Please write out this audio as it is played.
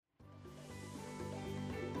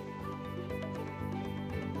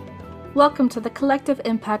Welcome to the Collective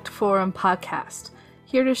Impact Forum podcast,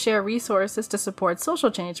 here to share resources to support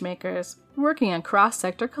social change makers working on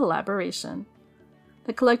cross-sector collaboration.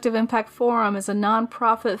 The Collective Impact Forum is a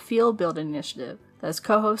nonprofit field-building initiative that is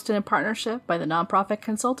co-hosted in partnership by the nonprofit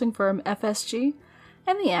consulting firm FSG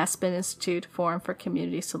and the Aspen Institute Forum for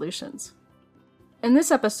Community Solutions. In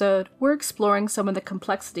this episode, we're exploring some of the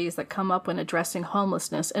complexities that come up when addressing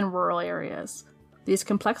homelessness in rural areas. These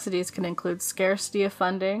complexities can include scarcity of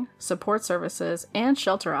funding, support services, and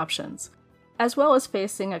shelter options, as well as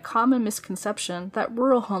facing a common misconception that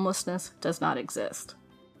rural homelessness does not exist.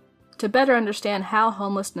 To better understand how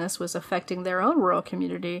homelessness was affecting their own rural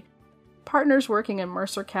community, partners working in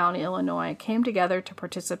Mercer County, Illinois, came together to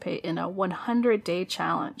participate in a 100-day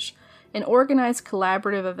challenge, an organized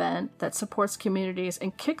collaborative event that supports communities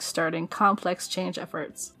in kickstarting complex change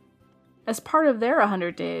efforts. As part of their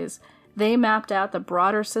 100 days, they mapped out the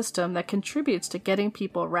broader system that contributes to getting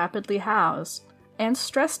people rapidly housed and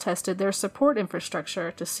stress-tested their support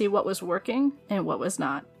infrastructure to see what was working and what was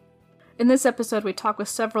not. In this episode, we talk with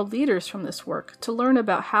several leaders from this work to learn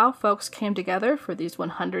about how folks came together for these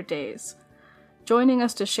 100 days. Joining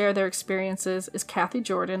us to share their experiences is Kathy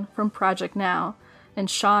Jordan from Project Now and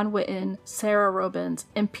Sean Witten, Sarah Robins,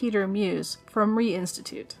 and Peter Muse from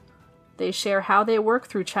Re-Institute. They share how they work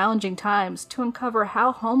through challenging times to uncover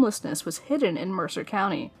how homelessness was hidden in Mercer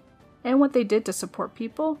County and what they did to support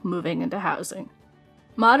people moving into housing.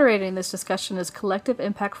 Moderating this discussion is Collective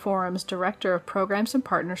Impact Forum's Director of Programs and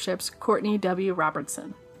Partnerships, Courtney W.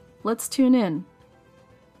 Robertson. Let's tune in.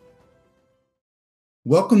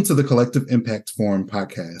 Welcome to the Collective Impact Forum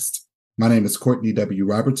podcast. My name is Courtney W.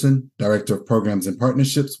 Robertson, Director of Programs and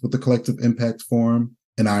Partnerships with the Collective Impact Forum,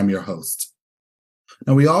 and I'm your host.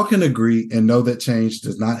 Now, we all can agree and know that change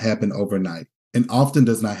does not happen overnight and often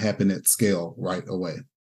does not happen at scale right away.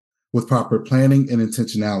 With proper planning and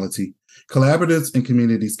intentionality, collaboratives and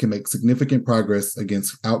communities can make significant progress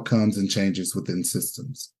against outcomes and changes within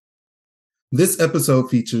systems. This episode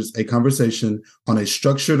features a conversation on a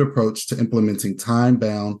structured approach to implementing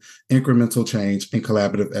time-bound, incremental change and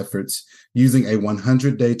collaborative efforts using a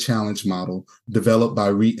 100-day challenge model developed by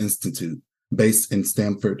Re-Institute, based in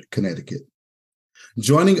Stamford, Connecticut.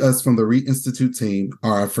 Joining us from the Re-Institute team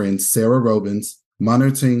are our friend Sarah Robins,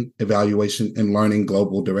 Monitoring, Evaluation, and Learning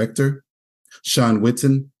Global Director, Sean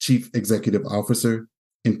Witten, Chief Executive Officer,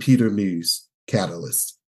 and Peter Muse,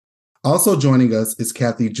 Catalyst. Also joining us is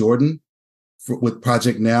Kathy Jordan with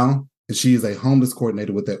Project Now, and she is a homeless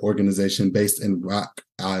coordinator with that organization based in Rock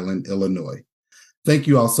Island, Illinois. Thank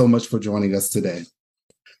you all so much for joining us today.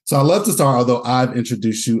 So I'd love to start, although I've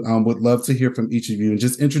introduced you, would love to hear from each of you and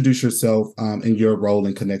just introduce yourself and your role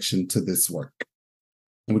and connection to this work.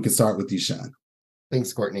 And we can start with you, Sean.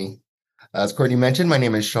 Thanks, Courtney. As Courtney mentioned, my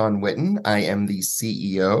name is Sean Witten. I am the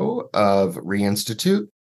CEO of Re-Institute.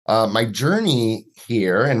 My journey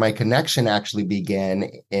here and my connection actually began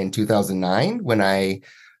in 2009 when I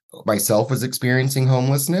myself was experiencing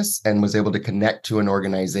homelessness and was able to connect to an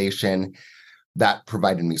organization that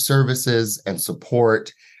provided me services and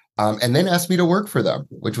support, and then asked me to work for them,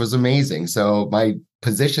 which was amazing. So my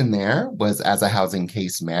position there was as a housing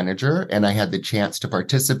case manager, and I had the chance to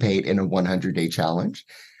participate in a 100-day challenge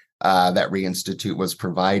that Re-Institute was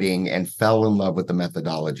providing and fell in love with the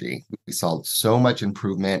methodology. We saw so much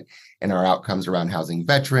improvement in our outcomes around housing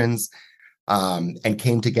veterans, and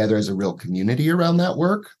came together as a real community around that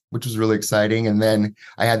work, which was really exciting. And then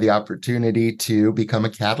I had the opportunity to become a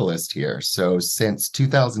catalyst here. So since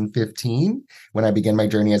 2015, when I began my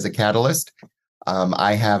journey as a catalyst,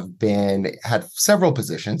 I have had several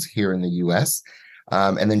positions here in the US.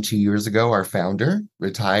 And then 2 years ago, our founder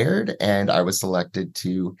retired, and I was selected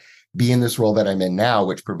to be in this role that I'm in now,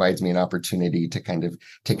 which provides me an opportunity to kind of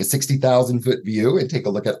take a 60,000-foot view and take a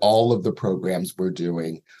look at all of the programs we're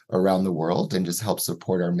doing around the world and just help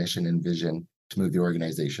support our mission and vision to move the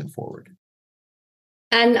organization forward.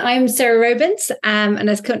 And I'm Sarah Robins, and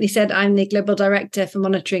as Courtney said, I'm the Global Director for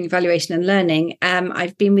Monitoring, Evaluation and Learning.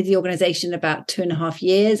 I've been with the organisation about 2.5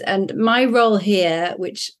 years, and my role here,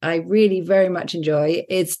 which I really very much enjoy,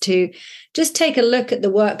 is to just take a look at the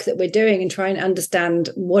work that we're doing and try and understand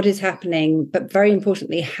what is happening, but very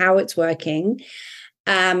importantly, how it's working,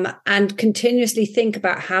 and continuously think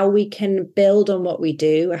about how we can build on what we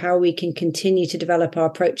do, how we can continue to develop our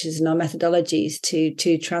approaches and our methodologies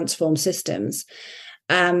to transform systems.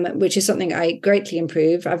 Which is something I greatly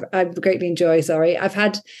enjoy. I've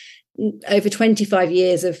had over 25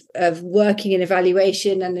 years of working in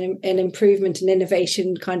evaluation and in improvement and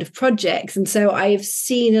innovation kind of projects. And so I've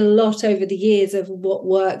seen a lot over the years of what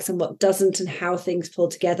works and what doesn't and how things pull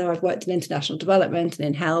together. I've worked in international development and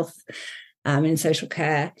in health, in social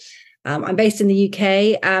care. I'm based in the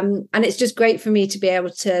UK, and it's just great for me to be able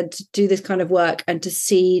to do this kind of work and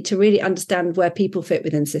to really understand where people fit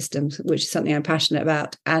within systems, which is something I'm passionate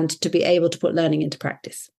about, and to be able to put learning into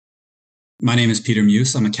practice. My name is Peter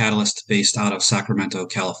Muse. I'm a Catalyst based out of Sacramento,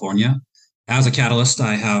 California. As a Catalyst,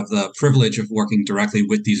 I have the privilege of working directly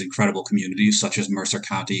with these incredible communities, such as Mercer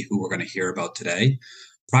County, who we're going to hear about today.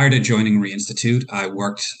 Prior to joining Reinstitute, I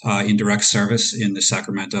worked in direct service in the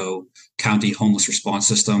Sacramento County Homeless Response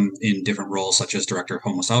System in different roles, such as Director of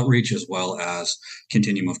Homeless Outreach, as well as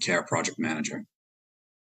Continuum of Care Project Manager.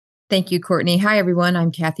 Thank you, Courtney. Hi, everyone.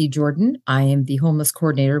 I'm Kathy Jordan. I am the Homeless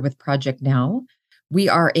Coordinator with Project Now. We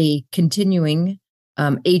are a continuing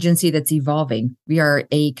agency that's evolving. We are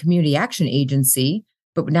a community action agency,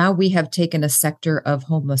 but now we have taken a sector of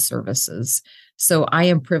homeless services. So I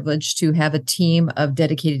am privileged to have a team of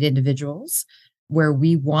dedicated individuals where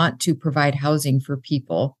we want to provide housing for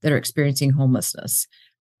people that are experiencing homelessness.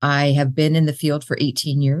 I have been in the field for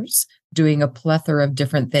 18 years, doing a plethora of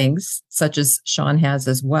different things, such as Sean has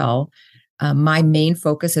as well. My main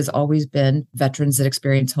focus has always been veterans that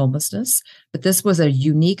experience homelessness, but this was a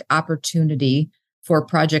unique opportunity for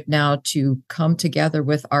Project Now to come together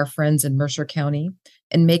with our friends in Mercer County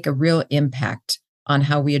and make a real impact on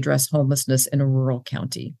how we address homelessness in a rural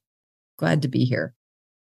county. Glad to be here.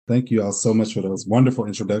 Thank you all so much for those wonderful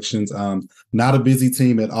introductions. Not a busy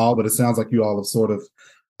team at all, but it sounds like you all have sort of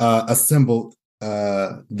assembled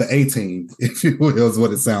the A-team, if you will, is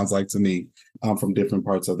what it sounds like to me, from different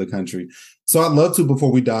parts of the country. So I'd love to,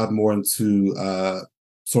 before we dive more into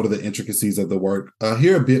sort of the intricacies of the work,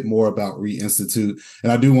 hear a bit more about Reinstitute.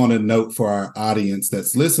 And I do want to note for our audience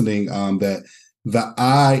that's listening that the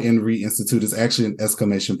I in Reinstitute is actually an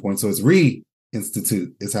exclamation point. So it's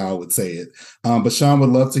Reinstitute is how I would say it. But Sean, would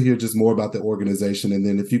love to hear just more about the organization. And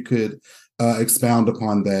then if you could expound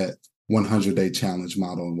upon that 100-day challenge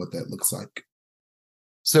model and what that looks like.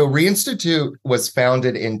 So Reinstitute was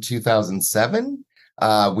founded in 2007.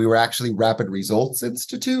 We were actually Rapid Results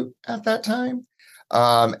Institute at that time.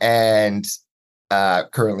 And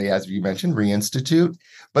currently, as you mentioned, Reinstitute.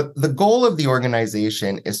 But the goal of the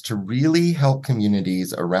organization is to really help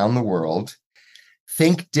communities around the world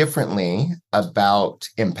think differently about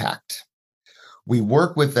impact. We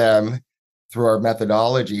work with them through our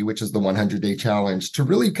methodology, which is the 100-day challenge, to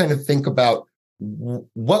really kind of think about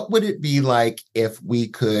what would it be like if we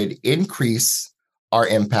could increase our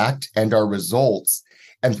impact and our results.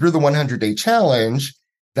 And through the 100-day challenge,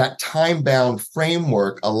 that time-bound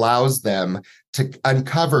framework allows them to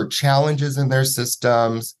uncover challenges in their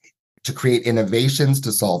systems, to create innovations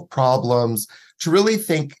to solve problems, to really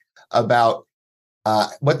think about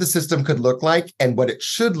what the system could look like and what it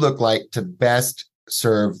should look like to best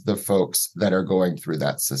serve the folks that are going through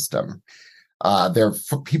that system. They're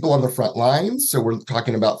people on the front lines. So we're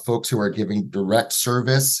talking about folks who are giving direct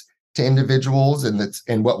service to individuals,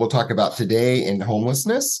 and what we'll talk about today in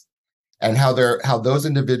homelessness, and how those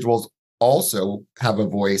individuals also have a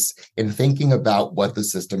voice in thinking about what the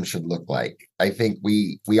system should look like. I think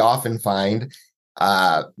we often find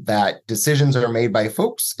that decisions are made by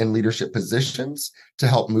folks in leadership positions to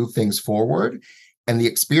help move things forward. And the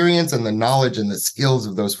experience and the knowledge and the skills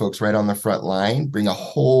of those folks right on the front line bring a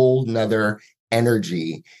whole nother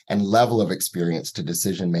energy and level of experience to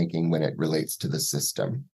decision making when it relates to the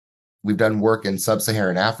system. We've done work in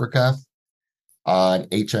sub-Saharan Africa on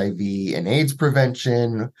HIV and AIDS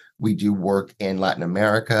prevention. We do work in Latin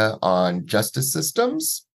America on justice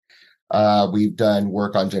systems. We've done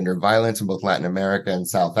work on gender violence in both Latin America and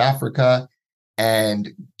South Africa, and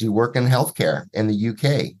do work in healthcare in the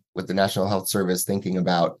UK with the National Health Service, thinking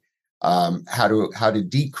about how to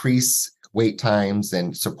decrease wait times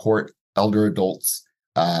and support elder adults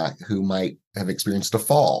who might have experienced a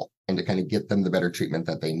fall, and to kind of get them the better treatment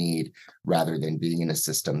that they need, rather than being in a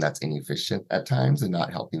system that's inefficient at times and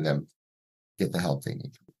not helping them get the help they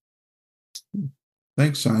need.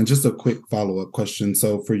 Thanks, Sean. Just a quick follow-up question.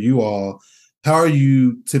 So for you all, how are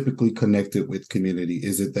you typically connected with community?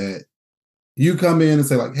 Is it that you come in and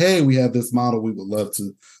say like, hey, we have this model, we would love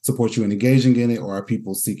to support you in engaging in it, or are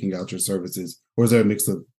people seeking out your services? Or is there a mix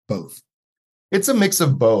of both? It's a mix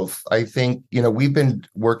of both. I think, we've been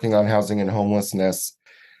working on housing and homelessness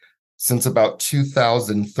since about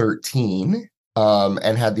 2013,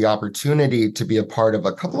 and had the opportunity to be a part of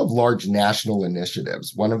a couple of large national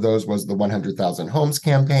initiatives. One of those was the 100,000 Homes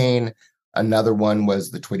campaign. Another one was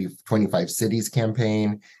the 25 Cities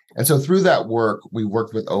campaign. And so through that work, we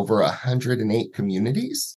worked with over 108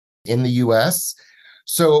 communities in the US.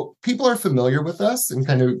 So people are familiar with us and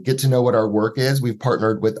kind of get to know what our work is. We've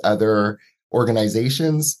partnered with other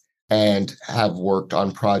organizations and have worked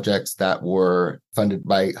on projects that were funded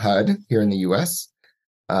by HUD here in the US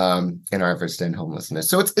in our efforts to end homelessness.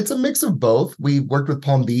 So it's a mix of both. We worked with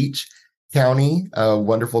Palm Beach County, a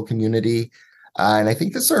wonderful community. And I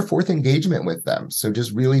think this is our fourth engagement with them. So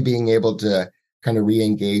just really being able to kind of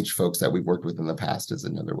re-engage folks that we've worked with in the past is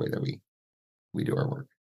another way that we do our work.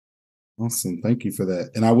 Awesome. Thank you for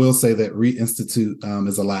that. And I will say that Reinstitute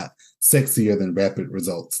is a lot sexier than Rapid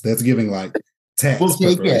Results. That's giving like tax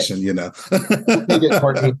preparation, you know.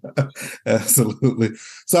 Absolutely.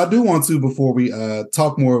 So I do want to, before we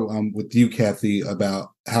talk more with you, Kathy,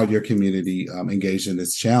 about how your community engaged in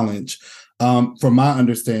this challenge, from my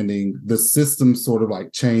understanding, the system sort of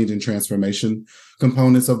like change and transformation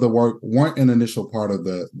components of the work weren't an initial part of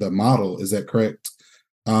the model. Is that correct?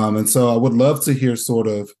 And so I would love to hear sort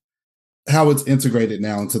of how it's integrated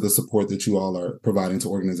now into the support that you all are providing to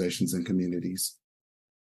organizations and communities.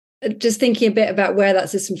 Just thinking a bit about where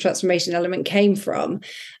that systems transformation element came from.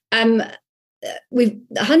 The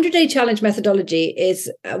 100-day challenge methodology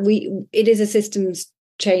is it is a systems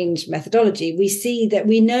change methodology.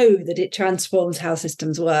 We know that it transforms how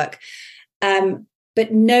systems work.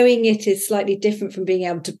 But knowing it is slightly different from being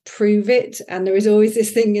able to prove it. And there is always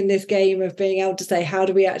this thing in this game of being able to say, how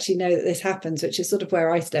do we actually know that this happens? Which is sort of where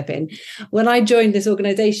I step in. When I joined this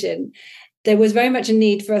organization, there was very much a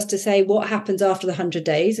need for us to say what happens after the 100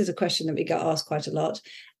 days is a question that we got asked quite a lot.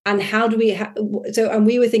 And how do we, and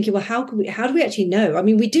we were thinking, well, how do we actually know? I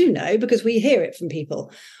mean, we do know because we hear it from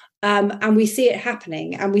people and we see it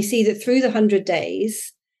happening. And we see that through the 100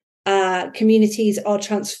 days, communities are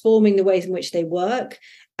transforming the ways in which they work,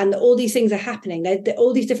 and all these things are happening.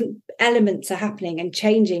 All these different elements are happening and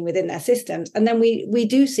changing within their systems, and then we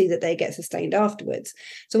do see that they get sustained afterwards.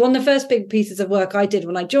 So one of the first big pieces of work I did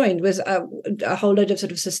when I joined was a whole load of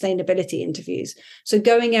sort of sustainability interviews. So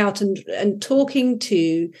going out and talking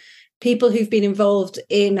to people who've been involved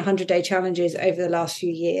in 100-day challenges over the last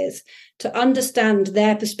few years to understand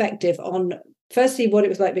their perspective on, firstly, what it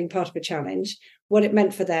was like being part of a challenge, what it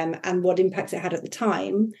meant for them and what impacts it had at the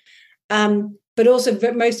time. But also,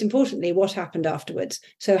 most importantly, what happened afterwards.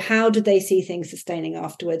 So how did they see things sustaining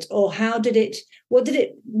afterwards? Or what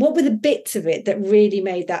were the bits of it that really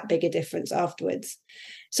made that bigger difference afterwards?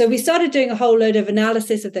 So we started doing a whole load of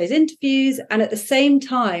analysis of those interviews. And at the same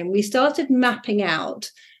time, we started mapping out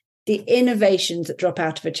the innovations that drop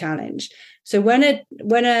out of a challenge. So when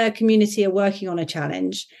a community are working on a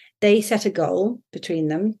challenge, they set a goal between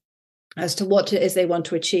them as to what it is they want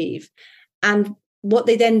to achieve. And what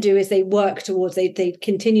they then do is they work towards, they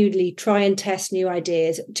continually try and test new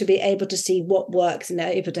ideas to be able to see what works, and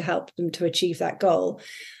they're able to help them to achieve that goal.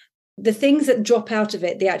 The things that drop out of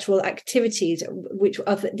it, the actual activities, which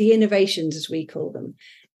are the innovations, as we call them.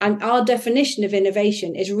 And our definition of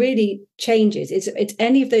innovation is really changes. It's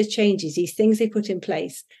any of those changes, these things they put in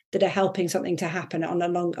place that are helping something to happen on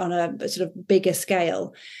a sort of bigger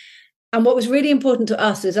scale. And what was really important to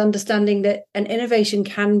us is understanding that an innovation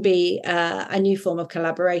can be a new form of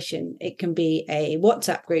collaboration. It can be a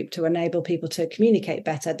WhatsApp group to enable people to communicate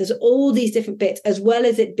better. There's all these different bits, as well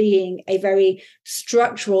as it being a very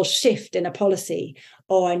structural shift in a policy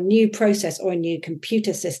or a new process or a new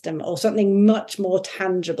computer system or something much more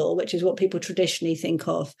tangible, which is what people traditionally think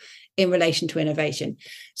of in relation to innovation.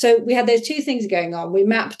 So we had those two things going on. We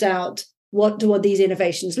mapped out what do these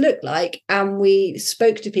innovations look like? And we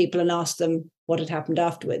spoke to people and asked them what had happened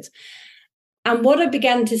afterwards. And what I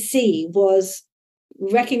began to see was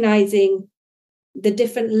recognizing the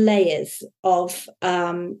different layers of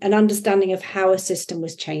an understanding of how a system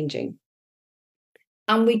was changing.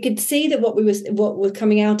 And we could see that what was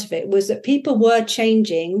coming out of it was that people were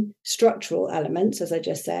changing structural elements, as I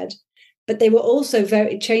just said, but they were also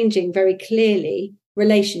changing very clearly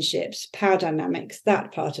relationships, power dynamics,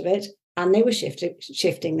 that part of it. And they were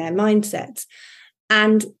shifting their mindsets.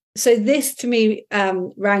 And so this to me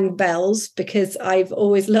rang bells, because I've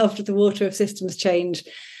always loved the water of systems change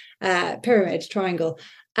pyramid triangle.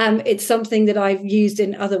 It's something that I've used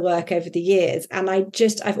in other work over the years. And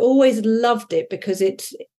I've always loved it because it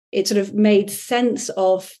sort of made sense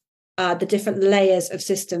of the different layers of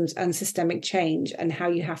systems and systemic change and how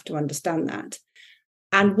you have to understand that.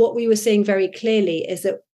 And what we were seeing very clearly is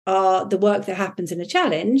that the work that happens in a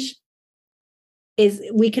challenge is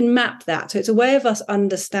we can map that. So it's a way of us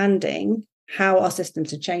understanding how our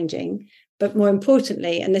systems are changing. But more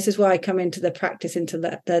importantly, and this is where I come into the practice, into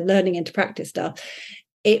the learning into practice stuff,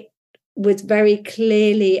 it was very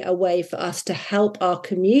clearly a way for us to help our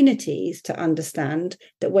communities to understand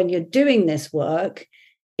that when you're doing this work,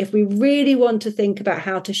 if we really want to think about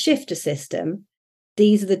how to shift a system,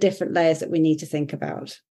 these are the different layers that we need to think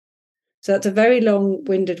about. So that's a very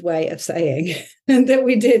long-winded way of saying that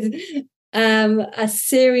we did a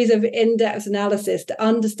series of in-depth analysis to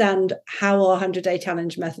understand how our 100-day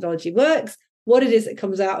challenge methodology works, what it is that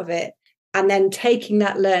comes out of it. And then taking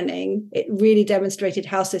that learning, it really demonstrated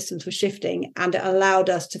how systems were shifting, and it allowed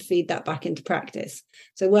us to feed that back into practice.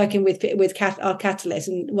 So working with our catalysts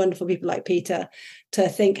and wonderful people like Peter to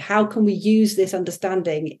think, how can we use this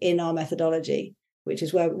understanding in our methodology, which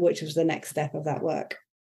was the next step of that work.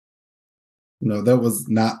 No, that was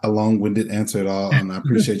not a long-winded answer at all. And I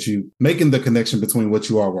appreciate you making the connection between what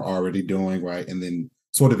you all were already doing, right? And then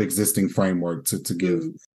sort of existing framework to give,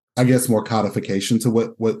 I guess, more codification to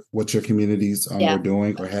what your communities were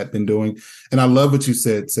doing or had been doing. And I love what you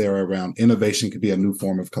said, Sarah, around innovation could be a new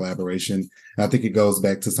form of collaboration. And I think it goes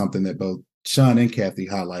back to something that both Sean and Kathy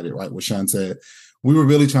highlighted, right? What Sean said,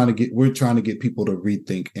 we're trying to get people to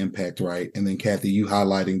rethink impact, right? And then Kathy, you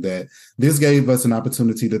highlighting that this gave us an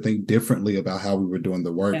opportunity to think differently about how we were doing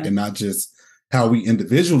the work, and not just how we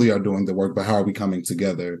individually are doing the work, but how are we coming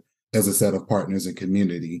together as a set of partners and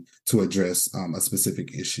community to address a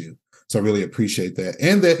specific issue. So I really appreciate that.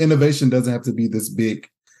 And that innovation doesn't have to be this big,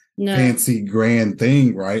 fancy, grand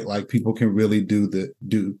thing, right? Like people can really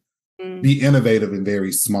be innovative in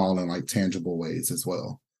very small and like tangible ways as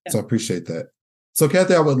well. Yeah. So I appreciate that. So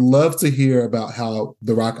Kathy, I would love to hear about how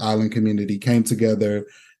the Rock Island community came together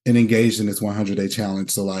and engaged in this 100-day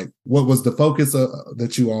challenge. So like, what was the focus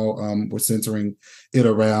that you all were centering it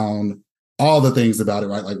around? All the things about it,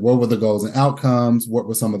 right? Like, what were the goals and outcomes? What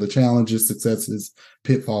were some of the challenges, successes,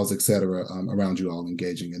 pitfalls, et cetera, around you all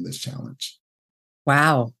engaging in this challenge?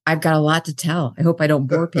 Wow, I've got a lot to tell. I hope I don't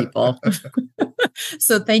bore people.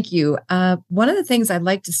 So thank you. One of the things I'd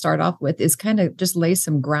like to start off with is kind of just lay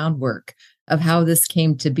some groundwork of how this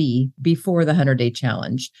came to be before the 100-day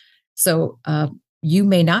challenge. So you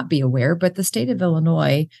may not be aware, but the state of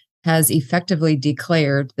Illinois has effectively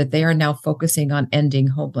declared that they are now focusing on ending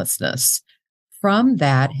homelessness. From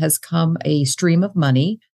that has come a stream of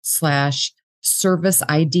money / service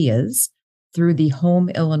ideas through the Home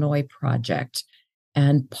Illinois Project.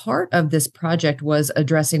 And part of this project was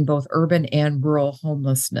addressing both urban and rural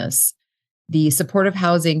homelessness. The Supportive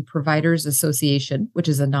Housing Providers Association, which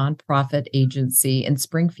is a nonprofit agency in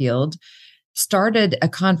Springfield, started a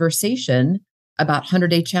conversation about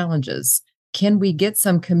 100-day challenges. Can we get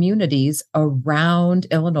some communities around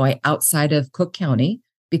Illinois outside of Cook County?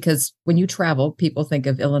 Because when you travel, people think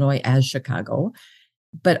of Illinois as Chicago,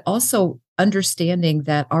 but also understanding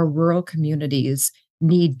that our rural communities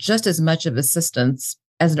need just as much of assistance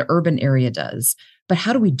as an urban area does. But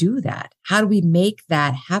how do we do that? How do we make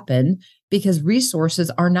that happen? Because resources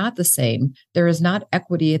are not the same. There is not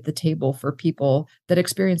equity at the table for people that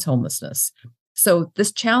experience homelessness. So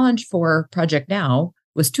this challenge for Project Now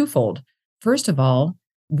was twofold. First of all,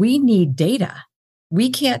 we need data. We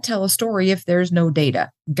can't tell a story if there's no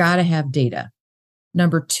data. Got to have data.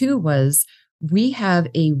 Number two was we have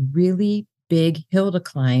a really big hill to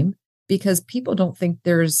climb because people don't think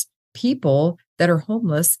there's people that are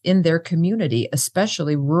homeless in their community,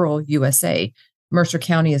 especially rural USA. Mercer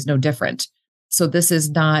County is no different. So this is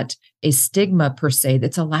not a stigma per se,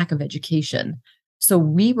 that's a lack of education. So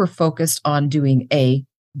we were focused on doing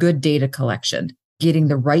good data collection, getting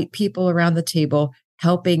the right people around the table,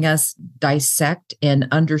 helping us dissect and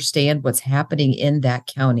understand what's happening in that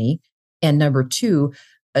county. And number two,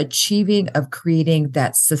 achieving of creating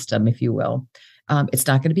that system, if you will. It's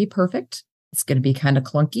not going to be perfect. It's going to be kind of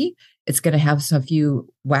clunky. It's going to have a few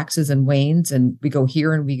waxes and wanes, and we go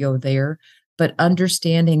here and we go there. But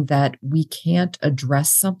understanding that we can't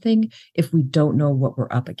address something if we don't know what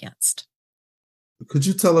we're up against. Could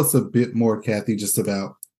you tell us a bit more, Kathy, just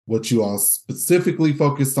about what you all specifically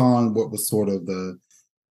focused on? What was sort of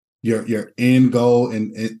your end goal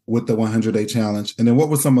with the 100-day challenge? And then what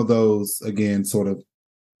were some of those, again, sort of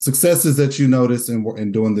successes that you noticed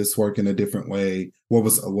in doing this work in a different way? Where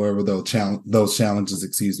were those challenges,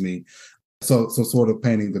 excuse me? So sort of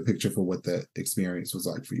painting the picture for what that experience was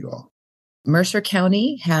like for you all. Mercer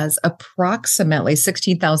County has approximately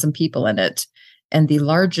 16,000 people in it, and the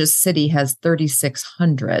largest city has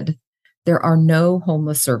 3,600. There are no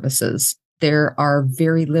homeless services. There are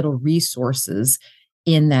very little resources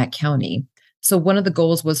in that county. So one of the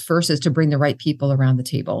goals was first is to bring the right people around the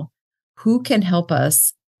table. Who can help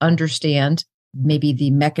us understand maybe the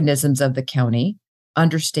mechanisms of the county,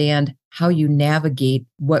 understand how you navigate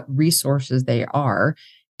what resources they are,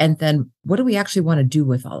 and then what do we actually want to do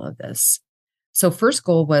with all of this? So first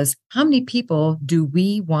goal was, how many people do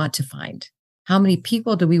we want to find? How many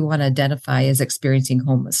people do we want to identify as experiencing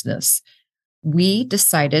homelessness? We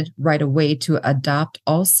decided right away to adopt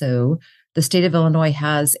also, the state of Illinois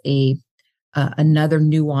has a another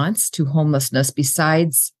nuance to homelessness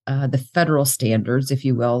besides the federal standards, if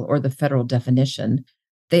you will, or the federal definition.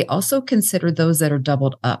 They also consider those that are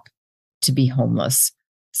doubled up to be homeless.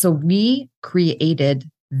 So we created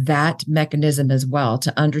that mechanism as well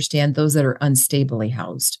to understand those that are unstably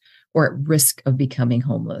housed or at risk of becoming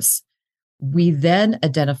homeless. We then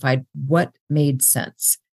identified what made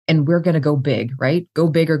sense. And we're going to go big, right? Go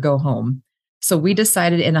big or go home. So we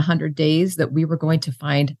decided in 100 days that we were going to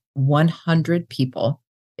find 100 people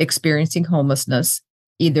experiencing homelessness,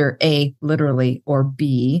 either A, literally, or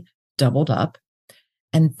B, doubled up.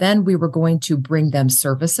 And then we were going to bring them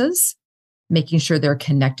services, making sure they're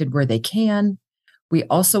connected where they can. We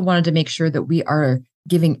also wanted to make sure that we are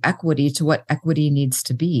giving equity to what equity needs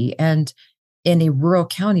to be. And in a rural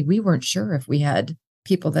county, we weren't sure if we had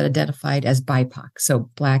people that identified as BIPOC, so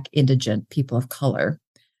Black, Indigent, people of color.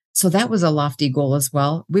 So that was a lofty goal as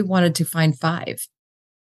well. We wanted to find 5,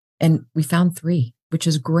 and we found 3, which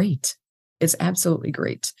is great. It's absolutely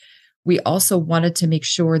great. We also wanted to make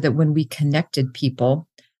sure that when we connected people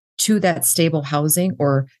to that stable housing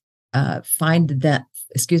or found them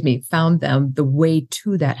the way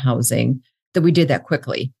to that housing, that we did that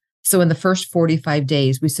quickly. So in the first 45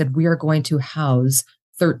 days, we said we are going to house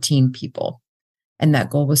 13 people. And that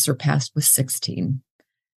goal was surpassed with 16.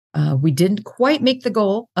 We didn't quite make the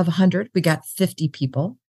goal of 100. We got 50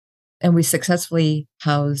 people, and we successfully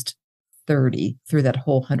housed 30 through that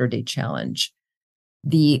whole 100-day challenge.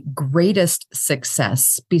 The greatest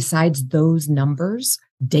success, besides those numbers,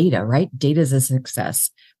 data, right? Data is a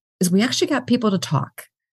success, is we actually got people to talk.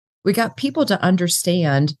 We got people to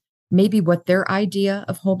understand maybe what their idea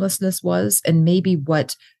of homelessness was, and maybe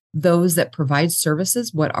what those that provide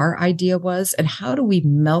services, what our idea was, and how do we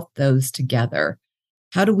melt those together?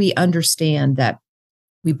 How do we understand that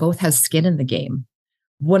we both have skin in the game?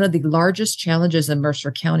 One of the largest challenges in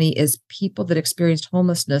Mercer County is people that experienced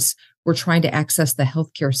homelessness were trying to access the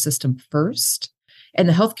healthcare system first. And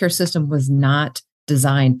the healthcare system was not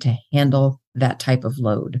designed to handle that type of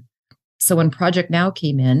load. So when Project Now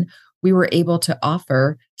came in, we were able to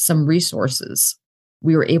offer some resources.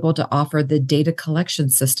 We were able to offer the data collection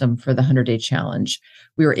system for the 100-day challenge.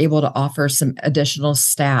 We were able to offer some additional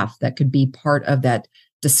staff that could be part of that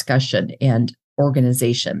discussion and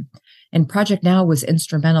organization. And Project Now was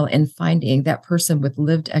instrumental in finding that person with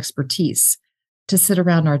lived expertise to sit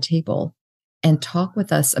around our table and talk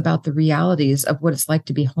with us about the realities of what it's like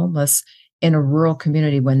to be homeless in a rural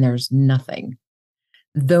community when there's nothing.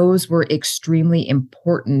 Those were extremely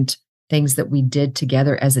important things that we did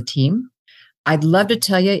together as a team. I'd love to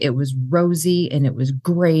tell you it was rosy and it was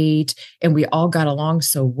great and we all got along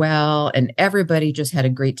so well and everybody just had a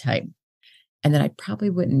great time. And then I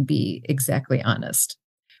probably wouldn't be exactly honest.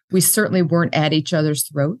 We certainly weren't at each other's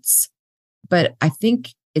throats, but I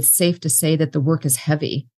think it's safe to say that the work is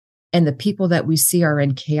heavy and the people that we see are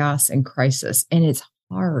in chaos and crisis, and it's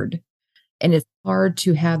hard. And it's hard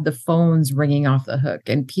to have the phones ringing off the hook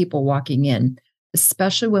and people walking in,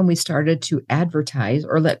 especially when we started to advertise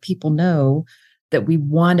or let people know that we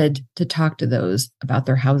wanted to talk to those about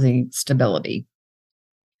their housing stability.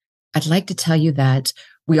 I'd like to tell you that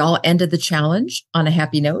we all ended the challenge on a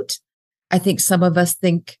happy note. I think some of us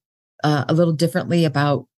think a little differently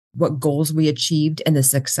about what goals we achieved and the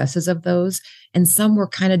successes of those. And some were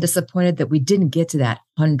kind of disappointed that we didn't get to that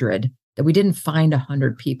 100, that we didn't find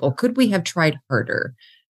 100 people. Could we have tried harder?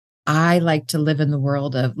 I like to live in the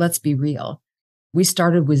world of, let's be real. We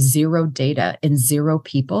started with 0 data and 0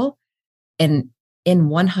 people. And in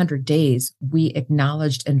 100 days, we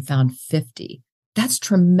acknowledged and found 50. That's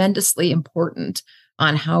tremendously important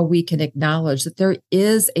on how we can acknowledge that there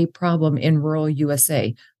is a problem in rural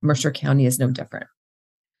USA. Mercer County is no different.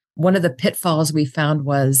 One of the pitfalls we found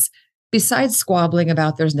was, besides squabbling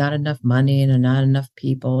about there's not enough money and not enough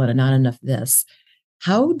people and not enough this,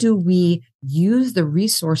 how do we use the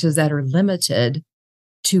resources that are limited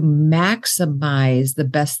to maximize the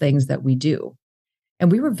best things that we do?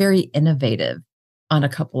 And we were very innovative on a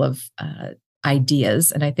couple of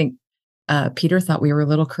ideas. And I think Peter thought we were a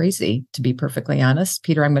little crazy, to be perfectly honest.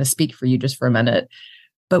 Peter, I'm going to speak for you just for a minute.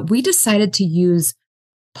 But we decided to use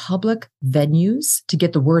public venues to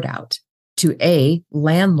get the word out to A,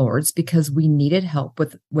 landlords, because we needed help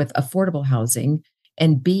with affordable housing,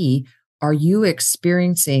 and B, are you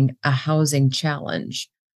experiencing a housing challenge,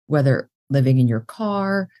 whether living in your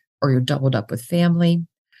car or you're doubled up with family?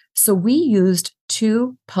 So we used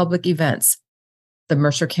 2 public events, the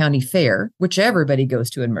Mercer County Fair, which everybody goes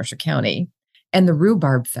to in Mercer County, and the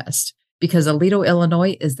Rhubarb Fest, because Aledo,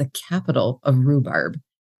 Illinois is the capital of rhubarb.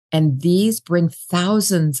 And these bring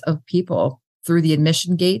thousands of people through the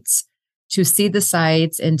admission gates to see the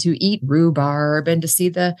sights and to eat rhubarb and to see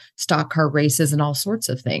the stock car races and all sorts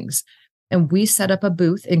of things. And we set up a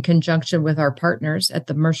booth in conjunction with our partners at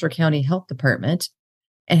the Mercer County Health Department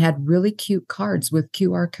and had really cute cards with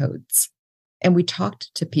QR codes. And we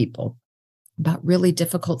talked to people about really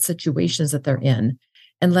difficult situations that they're in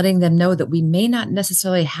and letting them know that we may not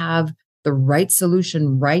necessarily have the right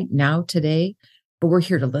solution right now today, but we're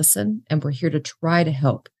here to listen and we're here to try to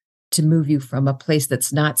help to move you from a place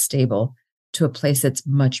that's not stable to a place that's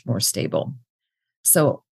much more stable.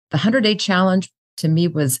 So the 100-day challenge to me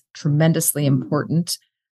was tremendously important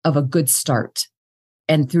of a good start.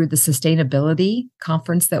 And through the sustainability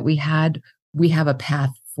conference that we had, we have a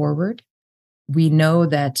path forward. We know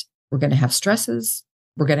that we're going to have stresses.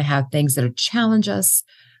 We're going to have things that challenge us.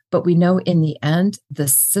 But we know in the end, the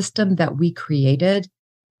system that we created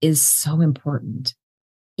is so important.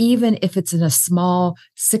 Even if it's in a small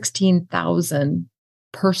 16,000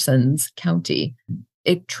 persons county,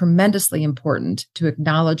 it's tremendously important to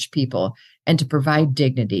acknowledge people and to provide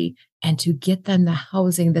dignity and to get them the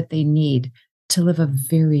housing that they need to live a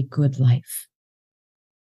very good life.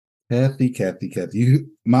 Kathy,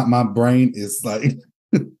 my brain is like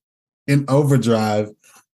in overdrive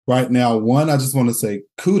right now. One, I just want to say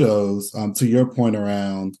kudos to your point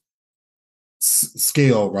around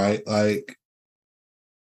scale, right? Like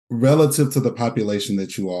relative to the population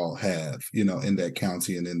that you all have, in that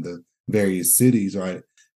county and in the various cities, right?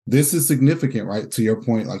 This is significant, right? To your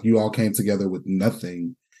point, like you all came together with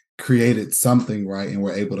nothing, created something, right? And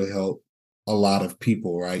were able to help a lot of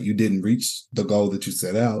people, right? You didn't reach the goal that you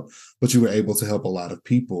set out, but you were able to help a lot of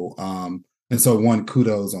people. And so one,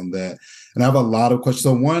 kudos on that. And I have a lot of questions.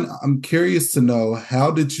 So one, I'm curious to know,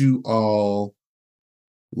 how did you all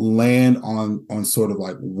land on sort of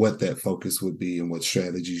like what that focus would be and what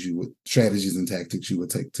strategies and tactics you would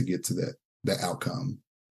take to get to that outcome?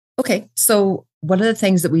 Okay. So one of the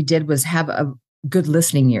things that we did was have a good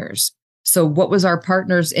listening ears. So what was our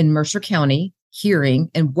partners in Mercer County hearing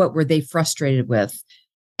and what were they frustrated with?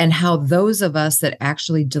 And how those of us that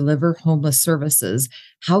actually deliver homeless services,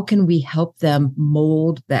 how can we help them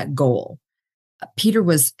mold that goal? Peter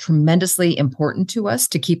was tremendously important to us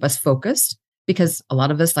to keep us focused, because a lot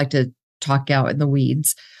of us like to talk out in the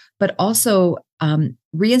weeds, but also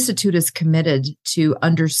Reinstitute is committed to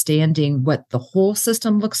understanding what the whole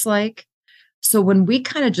system looks like. So when we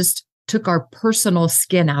kind of just took our personal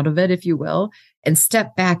skin out of it, if you will, and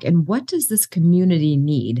stepped back and what does this community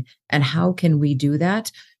need and how can we do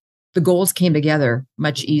that? The goals came together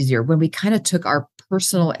much easier when we kind of took our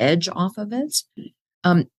personal edge off of it.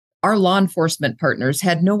 Our law enforcement partners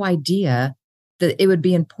had no idea that it would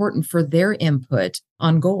be important for their input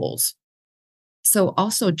on goals. So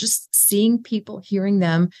also just seeing people, hearing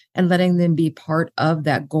them, and letting them be part of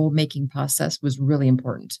that goal-making process was really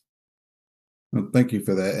important. Well, thank you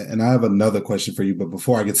for that. And I have another question for you. But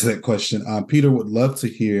before I get to that question, Peter, would love to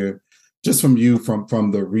hear just from you,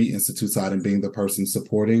 from the Reinstitute side and being the person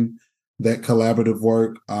supporting that collaborative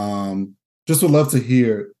work. Just would love to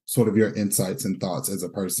hear sort of your insights and thoughts as a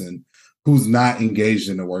person who's not engaged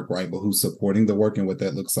in the work, right, but who's supporting the work and what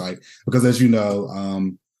that looks like. Because as you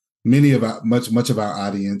know, much of our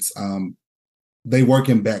audience, they work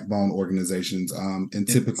in backbone organizations and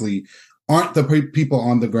typically aren't the people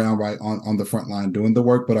on the ground, right, on the front line doing the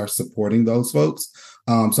work, but are supporting those folks.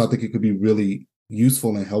 So I think it could be really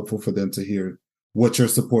useful and helpful for them to hear what your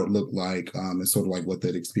support looked like and sort of like what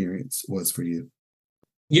that experience was for you.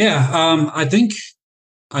 Yeah, I think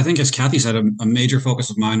as Kathy said, a major focus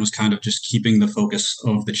of mine was kind of just keeping the focus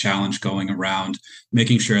of the challenge going around,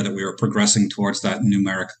 making sure that we were progressing towards that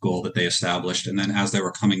numeric goal that they established. And then as they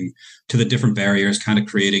were coming to the different barriers, kind of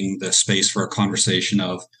creating the space for a conversation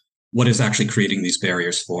of what is actually creating these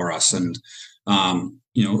barriers for us. And,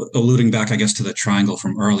 alluding back, I guess, to the triangle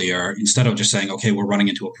from earlier, instead of just saying, okay, we're running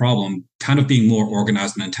into a problem, kind of being more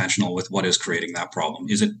organized and intentional with what is creating that problem.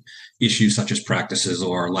 Is it issues such as practices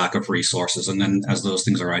or lack of resources? And then as those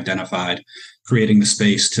things are identified, creating the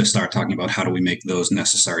space to start talking about how do we make those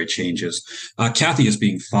necessary changes. Kathy is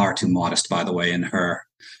being far too modest, by the way, in her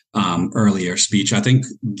earlier speech. I think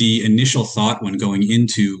the initial thought when going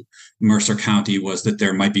into Mercer County was that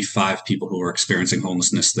there might be 5 people who were experiencing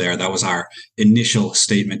homelessness there. That was our initial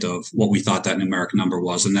statement of what we thought that numeric number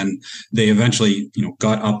was. And then they eventually,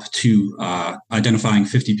 got up to identifying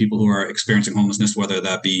 50 people who are experiencing homelessness, whether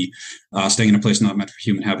that be staying in a place not meant for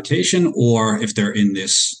human habitation, or if they're in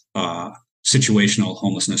this situational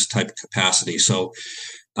homelessness type capacity. So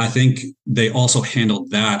I think they also handled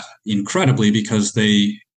that incredibly, because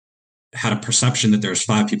they had a perception that there's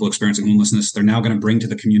 5 people experiencing homelessness. They're now going to bring to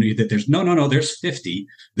the community that there's no, there's 50.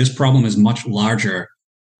 This problem is much larger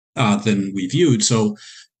than we viewed. So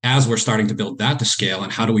as we're starting to build that to scale,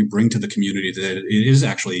 and how do we bring to the community that it is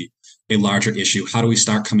actually a larger issue? How do we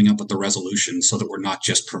start coming up with the resolution so that we're not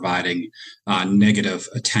just providing negative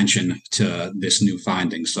attention to this new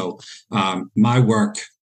finding? So my work,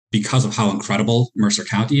 because of how incredible Mercer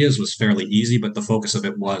County is, was fairly easy, but the focus of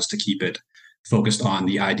it was to keep it focused on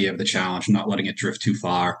the idea of the challenge, not letting it drift too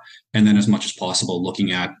far. And then as much as possible,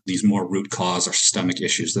 looking at these more root cause or systemic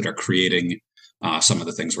issues that are creating some of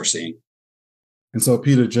the things we're seeing. And so,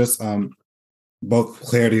 Peter, just both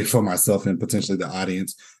clarity for myself and potentially the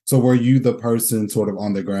audience. So were you the person sort of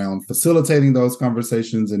on the ground facilitating those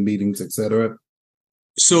conversations and meetings, et cetera?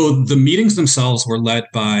 So the meetings themselves were led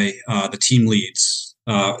by the team leads.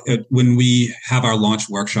 When we have our launch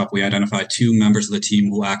workshop, we identify 2 members of the team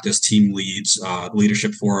who act as team leads,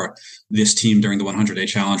 leadership for this team during the 100-day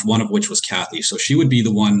challenge, one of which was Kathy. So she would be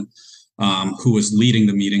the one who was leading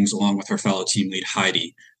the meetings along with her fellow team lead,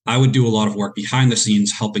 Heidi. I would do a lot of work behind the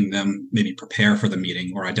scenes, helping them maybe prepare for the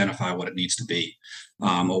meeting or identify what it needs to be,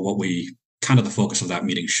 or what we kind of the focus of that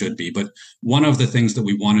meeting should be. But one of the things that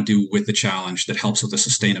we want to do with the challenge that helps with the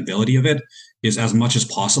sustainability of it is, as much as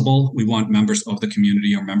possible, we want members of the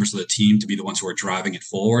community or members of the team to be the ones who are driving it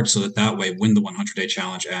forward, so that way, when the 100-day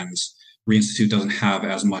challenge ends, Reinstitute doesn't have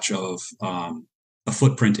as much of a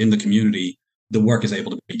footprint in the community. The work is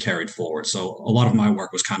able to be carried forward. So a lot of my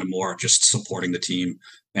work was kind of more just supporting the team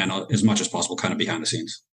and as much as possible kind of behind the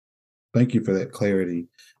scenes. Thank you for that clarity.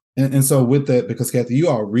 And so with that, because Kathy, you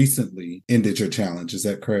all recently ended your challenge, is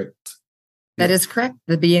that correct? That is correct.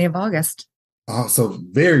 The beginning of August. Oh, so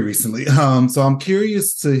very recently. So I'm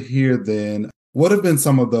curious to hear then, what have been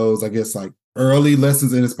some of those, I guess, like early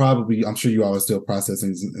lessons? And it's probably, I'm sure you all are still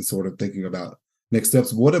processing and sort of thinking about next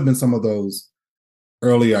steps. What have been some of those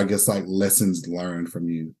early, I guess, like lessons learned from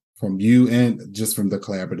you and just from the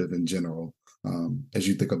collaborative in general, as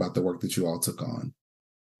you think about the work that you all took on?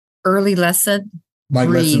 Early lesson. Like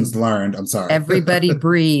breathe. Lessons learned. I'm sorry. Everybody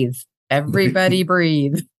breathe. Everybody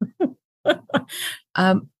breathe.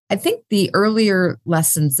 I think the earlier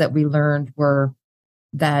lessons that we learned were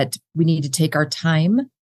that we need to take our time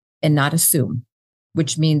and not assume,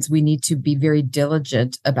 which means we need to be very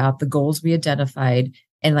diligent about the goals we identified.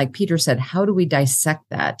 And like Peter said, how do we dissect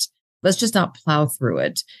that? Let's just not plow through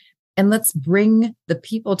it. And let's bring the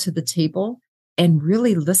people to the table and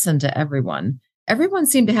really listen to everyone. Everyone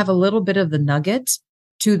seemed to have a little bit of the nugget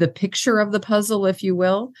to the picture of the puzzle, if you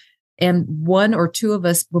will. And 1 or 2 of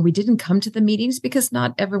us, when we didn't come to the meetings, because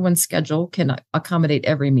not everyone's schedule can accommodate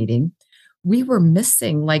every meeting, we were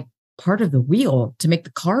missing like part of the wheel to make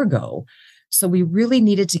the car go. So we really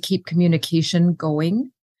needed to keep communication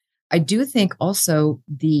going. I do think also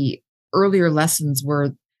the earlier lessons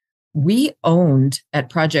were we owned at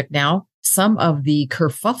Project Now some of the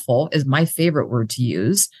kerfuffle, is my favorite word to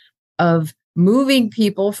use, of moving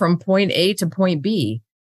people from point A to point B.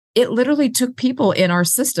 It literally took people in our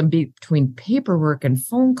system between paperwork and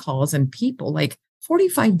phone calls and people like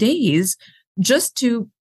 45 days just to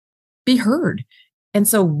be heard. And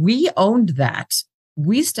so we owned that.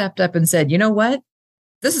 We stepped up and said, you know what?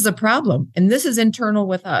 This is a problem and this is internal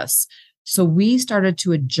with us. So we started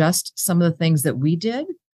to adjust some of the things that we did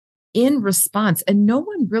in response. And no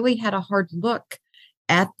one really had a hard look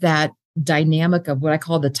at that dynamic of what I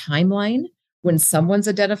call the timeline. When someone's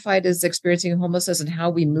identified as experiencing homelessness and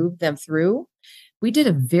how we move them through, we did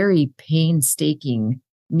a very painstaking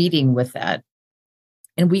meeting with that.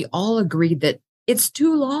 And we all agreed that it's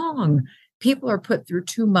too long. People are put through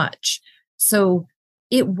too much. So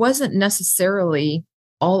it wasn't necessarily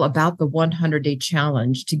all about the 100-day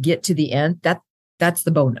challenge to get to the end. That's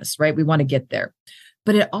the bonus, right? We want to get there.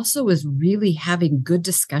 But it also was really having good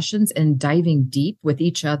discussions and diving deep with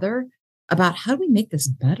each other about how do we make this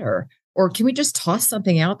better? Or can we just toss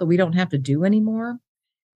something out that we don't have to do anymore?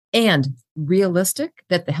 And realistic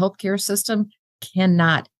that the healthcare system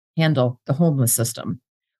cannot handle the homeless system.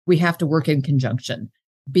 We have to work in conjunction,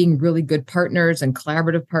 being really good partners and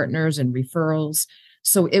collaborative partners and referrals.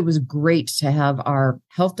 So it was great to have our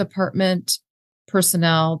health department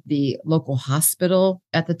personnel, the local hospital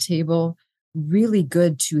at the table. Really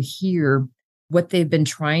good to hear what they've been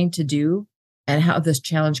trying to do and how this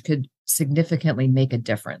challenge could significantly make a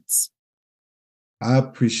difference. I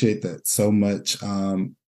appreciate that so much.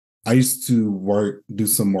 I used to do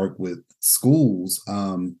some work with schools,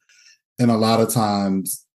 and a lot of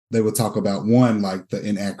times they would talk about one, like the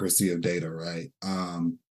inaccuracy of data, right?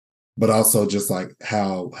 But also just like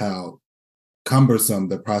how cumbersome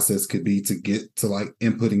the process could be to get to like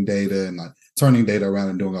inputting data and like turning data around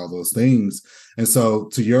and doing all those things. And so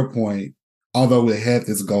to your point, although they had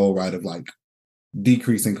this goal, right, of like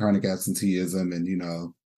decreasing chronic absenteeism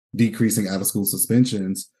and, decreasing out of school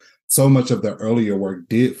suspensions, so much of the earlier work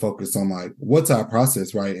did focus on like, what's our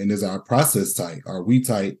process, right? And is our process tight? Are we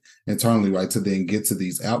tight internally, right? To then get to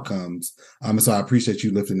these outcomes. And so I appreciate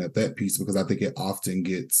you lifting up that piece, because I think it often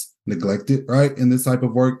gets neglected, right? In this type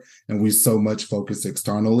of work. And we so much focus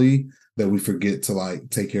externally that we forget to like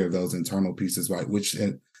take care of those internal pieces, right? Which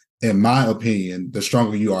in my opinion, the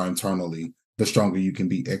stronger you are internally, the stronger you can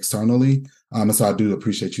be externally. And so I do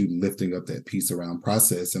appreciate you lifting up that piece around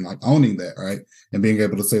process and like owning that, right? And being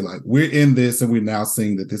able to say like, we're in this and we're now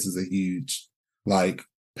seeing that this is a huge like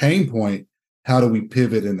pain point. How do we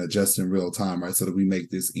pivot and adjust in real time, right? So that we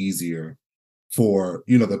make this easier for,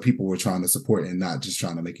 the people we're trying to support and not just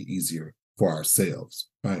trying to make it easier for ourselves,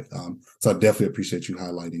 right? So I definitely appreciate you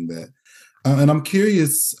highlighting that. And I'm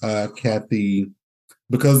curious, Kathy,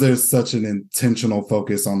 because there's such an intentional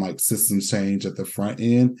focus on like systems change at the front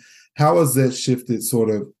end, how has that shifted sort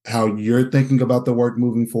of how you're thinking about the work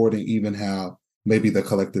moving forward, and even how maybe the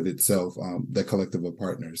collective itself, the collective of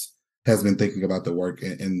partners, has been thinking about the work,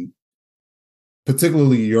 and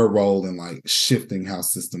particularly your role in like shifting how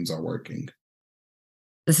systems are working?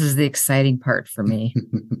 This is the exciting part for me.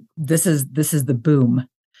 This is the boom.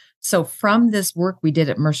 So from this work we did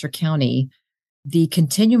at Mercer County, the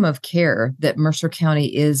continuum of care that Mercer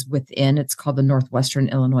County is within, it's called the Northwestern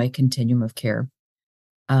Illinois Continuum of Care.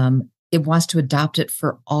 It wants to adopt it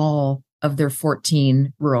for all of their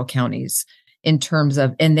 14 rural counties in terms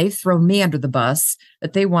of, and they've thrown me under the bus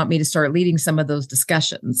that they want me to start leading some of those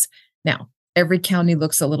discussions. Now, every county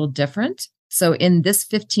looks a little different. So in this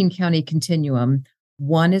 15 county continuum,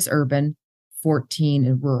 1 is urban, 14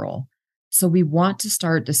 is rural. So we want to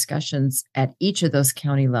start discussions at each of those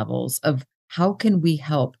county levels of how can we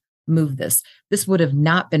help move this? This would have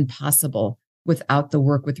not been possible without the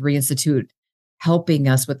work with Reinstitute helping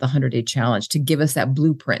us with the 100-day challenge to give us that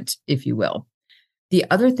blueprint, if you will. The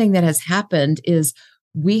other thing that has happened is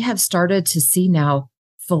we have started to see now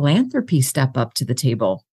philanthropy step up to the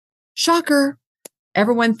table. Shocker.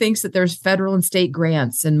 Everyone thinks that there's federal and state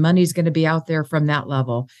grants and money's going to be out there from that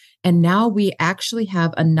level. And now we actually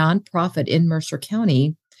have a nonprofit in Mercer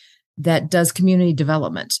County that does community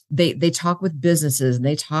development. They talk with businesses and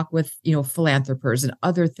they talk with, philanthropers and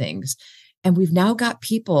other things. And we've now got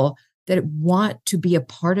people that want to be a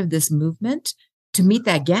part of this movement to meet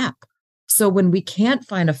that gap. So when we can't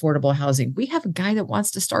find affordable housing, we have a guy that wants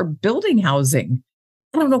to start building housing.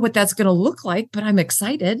 I don't know what that's going to look like, but I'm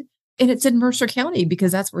excited. And it's in Mercer County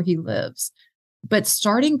because that's where he lives. But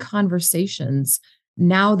starting conversations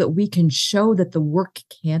now that we can show that the work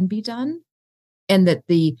can be done, and that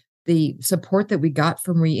the support that we got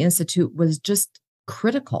from Reinstitute was just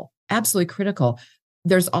critical, absolutely critical.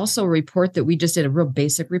 There's also a report that we just did, a real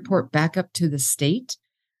basic report back up to the state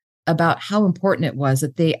about how important it was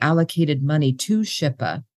that they allocated money to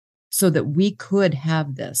SHPA so that we could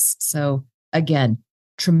have this. So again,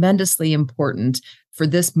 tremendously important for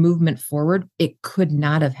this movement forward. It could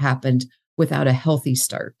not have happened without a healthy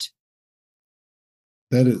start.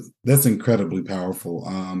 That's incredibly powerful.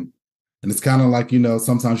 And it's kind of like,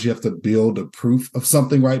 sometimes you have to build a proof of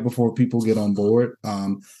something right before people get on board.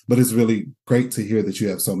 But it's really great to hear that you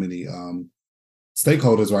have so many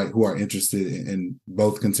stakeholders, right, who are interested in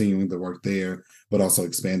both continuing the work there, but also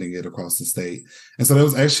expanding it across the state. And so that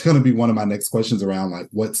was actually going to be one of my next questions around like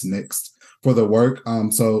what's next for the work.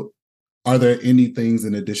 So are there any things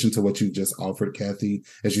in addition to what you just offered, Kathy,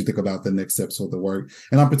 as you think about the next steps for the work?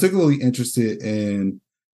 And I'm particularly interested in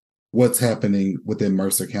what's happening within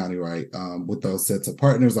Mercer County, right? With those sets of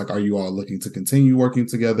partners, like, are you all looking to continue working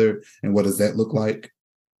together? And what does that look like?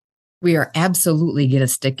 We are absolutely going to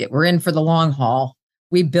stick it. We're in for the long haul.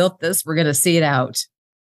 We built this. We're going to see it out.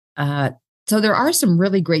 So there are some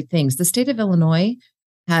really great things. The state of Illinois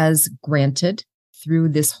has granted, through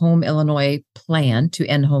this Home Illinois plan to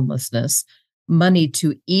end homelessness, money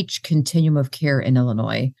to each continuum of care in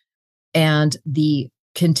Illinois. And the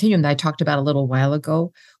continuum that I talked about a little while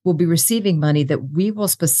ago will be receiving money that we will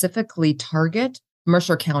specifically target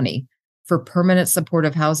Mercer County for permanent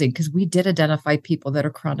supportive housing, because we did identify people that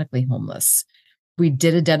are chronically homeless. We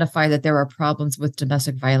did identify that there are problems with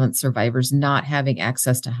domestic violence survivors not having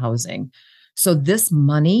access to housing. So this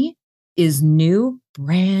money is new,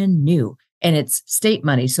 brand new, and it's state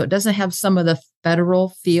money. So it doesn't have some of the federal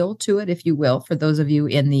feel to it, if you will, for those of you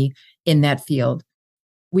in that field.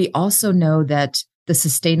 We also know that the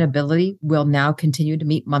sustainability will now continue to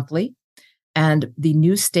meet monthly, and the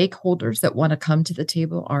new stakeholders that want to come to the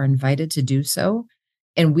table are invited to do so.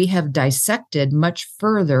 And we have dissected much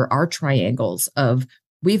further our triangles of,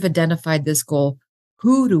 we've identified this goal.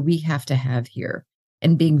 Who do we have to have here?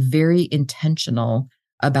 And being very intentional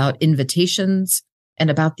about invitations and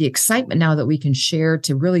about the excitement now that we can share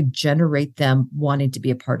to really generate them wanting to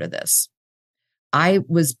be a part of this. I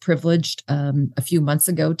was privileged a few months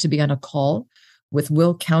ago to be on a call with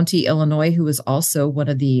Will County, Illinois, who was also one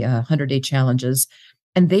of the 100-day challenges.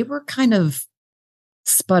 And they were kind of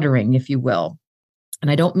sputtering, if you will.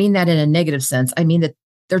 And I don't mean that in a negative sense. I mean that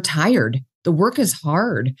they're tired. The work is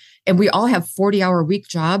hard. And we all have 40-hour week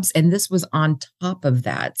jobs. And this was on top of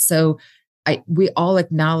that. So we all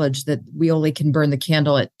acknowledge that we only can burn the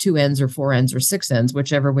candle at 2 ends or 4 ends or 6 ends,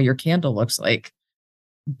 whichever way your candle looks like.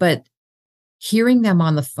 But hearing them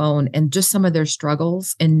on the phone and just some of their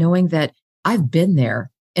struggles and knowing that I've been there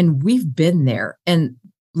and we've been there and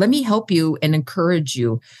let me help you and encourage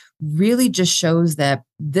you really just shows that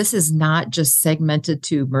this is not just segmented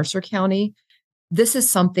to Mercer County. This is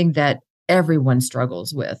something that everyone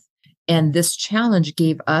struggles with. And this challenge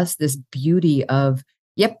gave us this beauty of,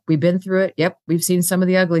 yep, we've been through it. Yep, we've seen some of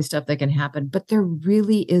the ugly stuff that can happen, but there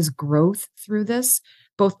really is growth through this,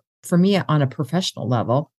 both for me on a professional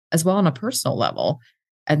level, as well on a personal level.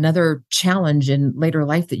 Another challenge in later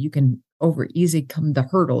life that you can over easy come the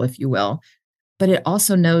hurdle, if you will. But it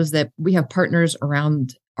also knows that we have partners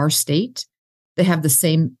around our state that have the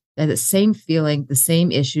same feeling, the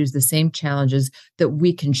same issues, the same challenges that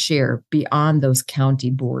we can share beyond those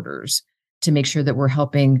county borders to make sure that we're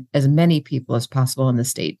helping as many people as possible in the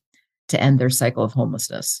state to end their cycle of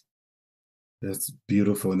homelessness. That's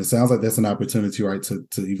beautiful. And it sounds like that's an opportunity, right, to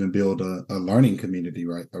even build a learning community,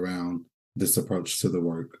 right, around this approach to the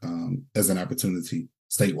work as an opportunity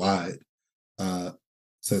statewide.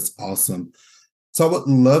 So it's awesome. So I would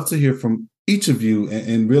love to hear from each of you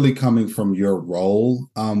and really coming from your role,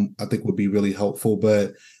 I think would be really helpful.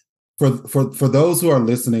 But for those who are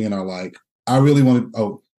listening and are like, I really want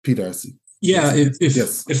to, Peter, I see. Yeah,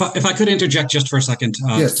 if I could interject just for a second,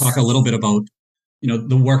 to talk a little bit about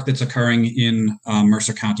the work that's occurring in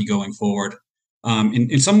Mercer County going forward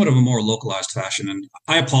in somewhat of a more localized fashion. And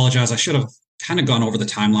I apologize, I should have kind of gone over the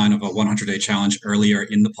timeline of a 100-day challenge earlier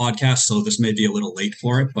in the podcast, so this may be a little late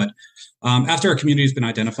for it. But after a community has been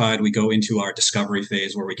identified, we go into our discovery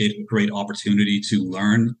phase where we get a great opportunity to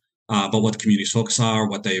learn about what the community's focus are,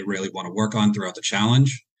 what they really want to work on throughout the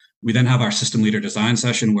challenge. We then have our system leader design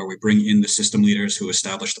session where we bring in the system leaders who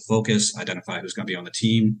establish the focus, identify who's going to be on the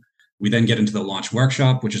team. We then get into the launch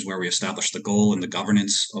workshop, which is where we establish the goal and the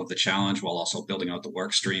governance of the challenge while also building out the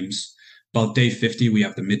work streams. About day 50, we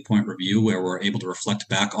have the midpoint review where we're able to reflect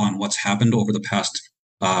back on what's happened over the past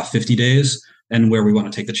 50 days and where we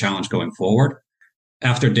want to take the challenge going forward.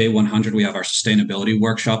 After day 100, we have our sustainability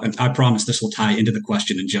workshop. And I promise this will tie into the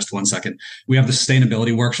question in just 1 second. We have the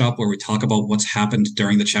sustainability workshop where we talk about what's happened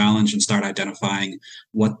during the challenge and start identifying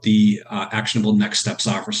what the actionable next steps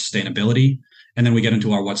are for sustainability. And then we get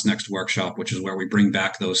into our What's Next workshop, which is where we bring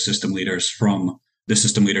back those system leaders from the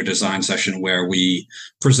system leader design session where we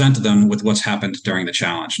present them with what's happened during the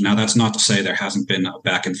challenge. Now, that's not to say there hasn't been a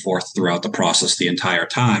back and forth throughout the process the entire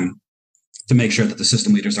time to make sure that the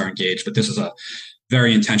system leaders are engaged, but this is a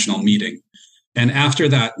very intentional meeting. And after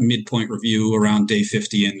that midpoint review around day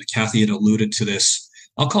 50, and Kathy had alluded to this,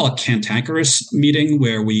 I'll call it cantankerous meeting,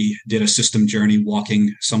 where we did a system journey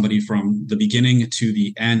walking somebody from the beginning to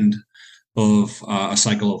the end of a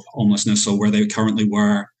cycle of homelessness. So where they currently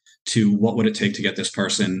were to what would it take to get this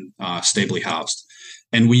person stably housed.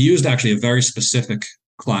 And we used actually a very specific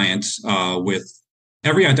client with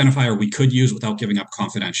every identifier we could use without giving up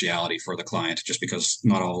confidentiality for the client, just because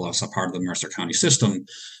not all of us are part of the Mercer County system.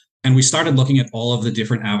 And we started looking at all of the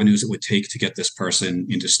different avenues it would take to get this person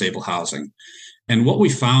into stable housing. And what we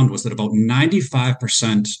found was that about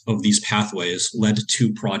 95% of these pathways led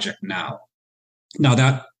to Project Now. Now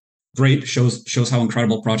that great shows how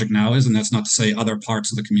incredible Project Now is, and that's not to say other parts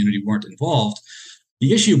of the community weren't involved.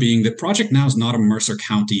 The issue being that Project Now is not a Mercer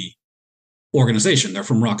County organization. They're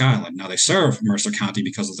from Rock Island. Now they serve Mercer County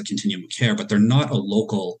because of the continuum of care, but they're not a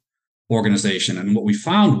local organization. And what we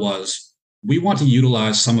found was we want to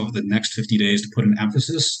utilize some of the next 50 days to put an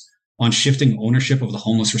emphasis on shifting ownership of the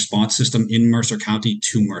homeless response system in Mercer County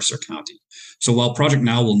to Mercer County. So while Project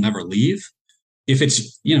Now will never leave, if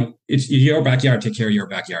it's your backyard, take care of your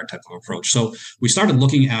backyard type of approach. So we started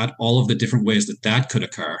looking at all of the different ways that could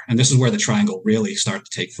occur. And this is where the triangle really started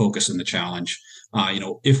to take focus in the challenge.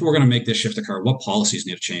 If we're going to make this shift occur, what policies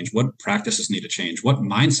need to change? What practices need to change? What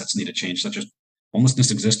mindsets need to change, such as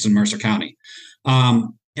homelessness exists in Mercer County?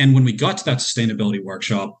 And when we got to that sustainability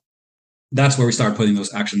workshop, that's where we started putting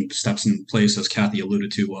those action steps in place, as Kathy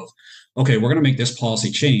alluded to, of, okay, we're going to make this policy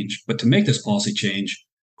change. But to make this policy change,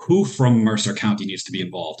 who from Mercer County needs to be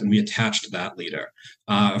involved, and we attached that leader.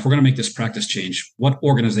 If we're going to make this practice change, what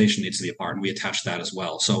organization needs to be a part, and we attached that as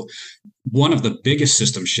well. So one of the biggest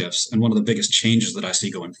system shifts and one of the biggest changes that I see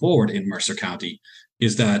going forward in Mercer County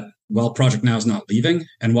is that while Project Now is not leaving,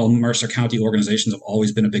 and while Mercer County organizations have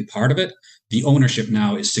always been a big part of it, the ownership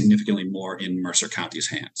now is significantly more in Mercer County's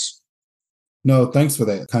hands. No, thanks for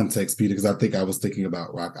that context, Peter, because I think I was thinking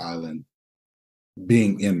about Rock Island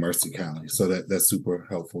being in Mercer County. So that's super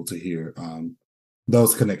helpful to hear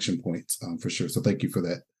those connection points for sure. So thank you for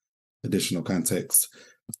that additional context.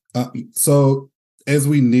 So as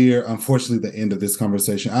we near, unfortunately, the end of this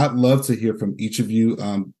conversation, I'd love to hear from each of you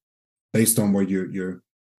based on where you're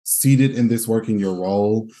seated in this work in your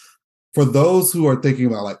role. For those who are thinking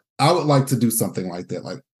about, like, I would like to do something like that,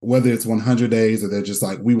 like whether it's 100 days or they're just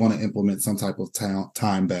like, we want to implement some type of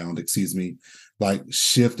time bound, like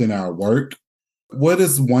shift in our work. What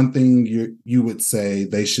is one thing you would say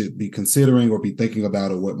they should be considering or be thinking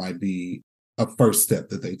about, or what might be a first step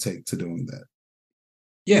that they take to doing that?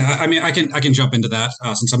 Yeah, I mean, I can jump into that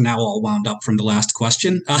since I'm now all wound up from the last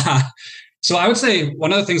question. So I would say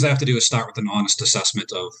one of the things I have to do is start with an honest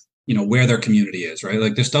assessment of, where their community is, right?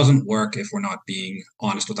 Like, this doesn't work if we're not being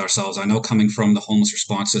honest with ourselves. I know coming from the homeless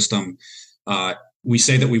response system, we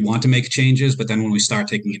say that we want to make changes, but then when we start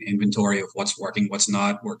taking an inventory of what's working, what's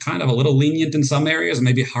not, we're kind of a little lenient in some areas and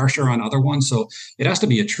maybe harsher on other ones. So it has to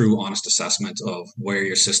be a true, honest assessment of where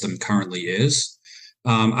your system currently is.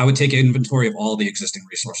 I would take inventory of all the existing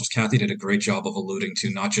resources. Kathy did a great job of alluding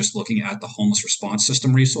to not just looking at the homeless response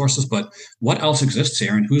system resources, but what else exists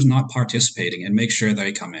here and who's not participating, and make sure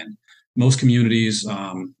they come in. Most communities,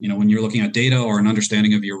 when you're looking at data or an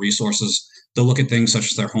understanding of your resources, they'll look at things such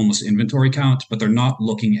as their homeless inventory count, but they're not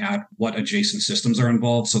looking at what adjacent systems are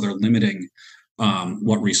involved. So they're limiting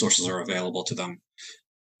what resources are available to them.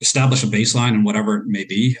 Establish a baseline and whatever it may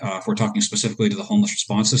be. If we're talking specifically to the homeless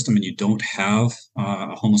response system and you don't have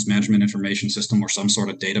a homeless management information system or some sort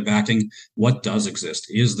of data backing, what does exist?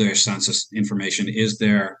 Is there census information? Is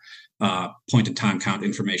there point in time count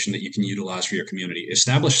information that you can utilize for your community?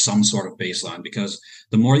 Establish some sort of baseline, because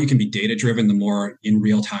the more you can be data driven, the more in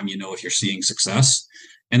real time if you're seeing success.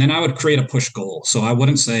 And then I would create a push goal. So I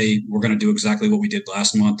wouldn't say we're going to do exactly what we did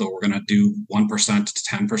last month, or we're going to do 1%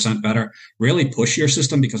 to 10% better. Really push your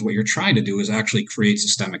system, because what you're trying to do is actually create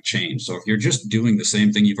systemic change. So if you're just doing the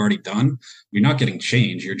same thing you've already done, you're not getting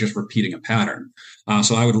change. You're just repeating a pattern.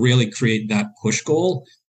 So I would really create that push goal.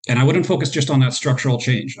 And I wouldn't focus just on that structural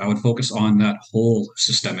change. I would focus on that whole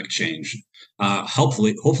systemic change,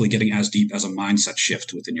 hopefully getting as deep as a mindset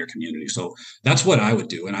shift within your community. So that's what I would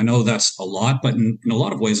do. And I know that's a lot, but in a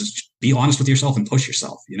lot of ways, it's be honest with yourself and push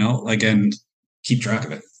yourself, and keep track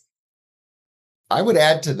of it. I would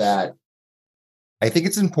add to that, I think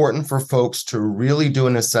it's important for folks to really do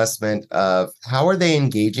an assessment of how are they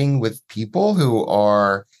engaging with people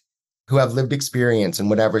who have lived experience in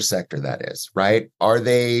whatever sector that is, right? Are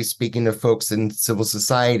they speaking to folks in civil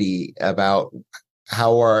society about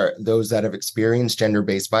how are those that have experienced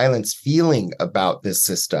gender-based violence feeling about this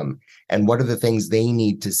system? And what are the things they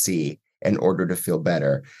need to see in order to feel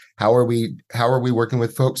better? How are we working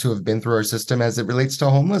with folks who have been through our system as it relates to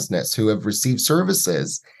homelessness, who have received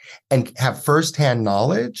services and have firsthand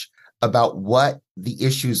knowledge about what the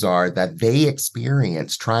issues are that they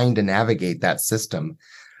experience trying to navigate that system?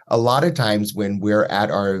 A lot of times when we're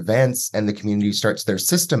at our events and the community starts their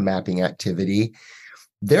system mapping activity,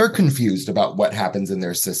 they're confused about what happens in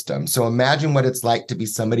their system. So imagine what it's like to be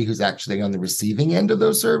somebody who's actually on the receiving end of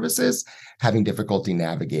those services, having difficulty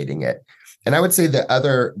navigating it. And I would say the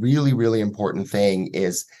other really, really important thing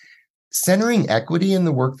is centering equity in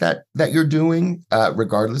the work that you're doing,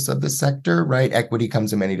 regardless of the sector, right? Equity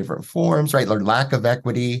comes in many different forms, right? Or lack of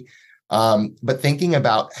equity. But thinking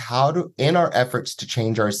about in our efforts to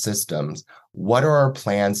change our systems, what are our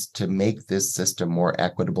plans to make this system more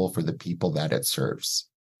equitable for the people that it serves?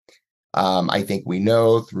 I think we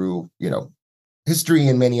know through, history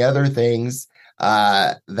and many other things,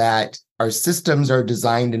 that our systems are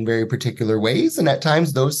designed in very particular ways. And at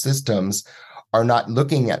times those systems are not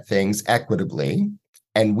looking at things equitably.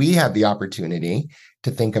 And we have the opportunity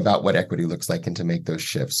to think about what equity looks like and to make those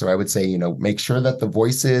shifts. So I would say, make sure that the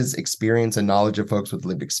voices, experience, and knowledge of folks with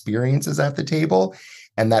lived experiences at the table,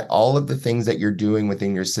 and that all of the things that you're doing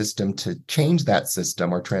within your system to change that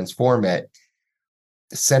system or transform it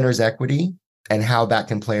centers equity and how that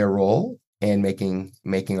can play a role in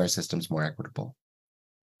making our systems more equitable.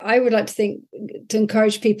 I would like to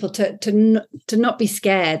encourage people to not be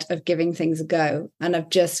scared of giving things a go and of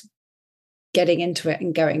just getting into it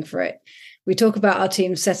and going for it. We talk about our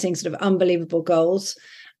team setting sort of unbelievable goals.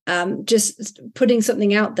 just putting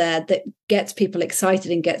something out there that gets people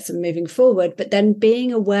excited and gets them moving forward, but then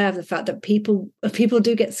being aware of the fact that people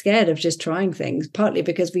do get scared of just trying things, partly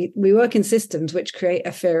because we work in systems which create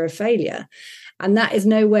a fear of failure. And that is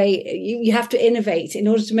no way. You have to innovate in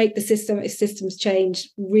order to make the systems change,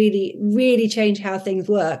 really, really change how things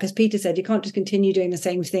work. As Peter said, you can't just continue doing the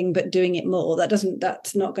same thing, but doing it more.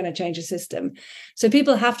 That's not going to change a system. So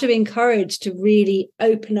people have to be encouraged to really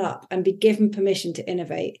open up and be given permission to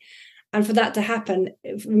innovate. And for that to happen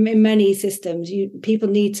in many systems, people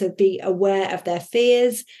need to be aware of their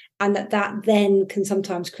fears, and that then can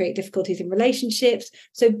sometimes create difficulties in relationships.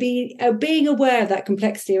 So being aware of that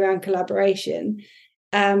complexity around collaboration,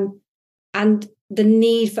 and the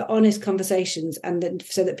need for honest conversations, and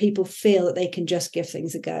so that people feel that they can just give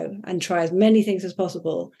things a go and try as many things as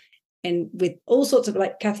possible, and with all sorts of,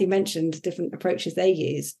 like Kathy mentioned, different approaches they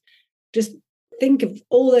use. Just think of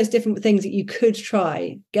all those different things that you could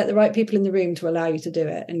try, get the right people in the room to allow you to do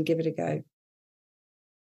it, and give it a go.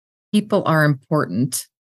 People are important,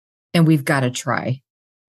 and we've got to try.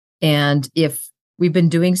 And if we've been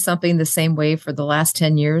doing something the same way for the last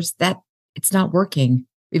 10 years, that it's not working.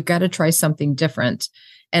 We've got to try something different.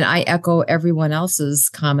 And I echo everyone else's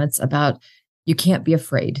comments about you can't be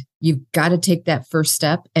afraid. You've got to take that first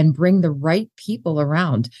step and bring the right people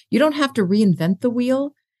around. You don't have to reinvent the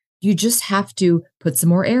wheel. You just have to put some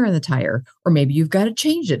more air in the tire, or maybe you've got to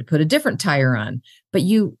change it, put a different tire on. But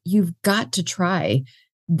you've got to try.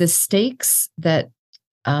 The stakes that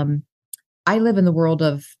I live in the world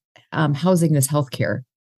of housing is healthcare.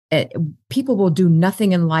 People will do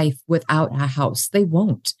nothing in life without a house. They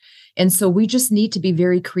won't. And so we just need to be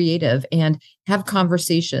very creative and have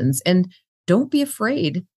conversations, and don't be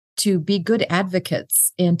afraid to be good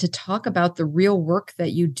advocates and to talk about the real work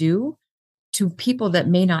that you do to people that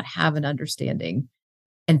may not have an understanding,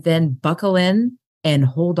 and then buckle in and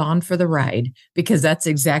hold on for the ride, because that's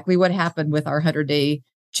exactly what happened with our 100-day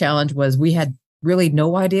challenge. Was we had really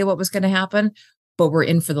no idea what was going to happen, but we're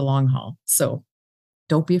in for the long haul. So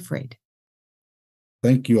don't be afraid.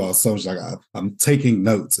 Thank you all so much. I'm taking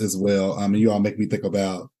notes as well. You all make me think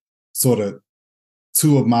about sort of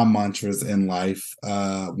two of my mantras in life.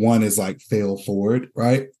 One is like fail forward,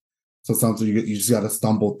 right? So something you just got to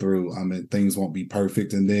stumble through. Things won't be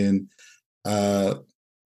perfect. And then,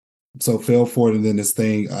 so fail forward. And then this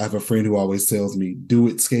thing, I have a friend who always tells me, do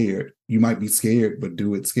it scared. You might be scared, but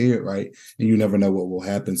do it scared, right? And you never know what will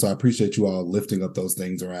happen. So I appreciate you all lifting up those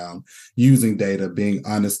things around using data, being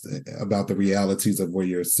honest about the realities of where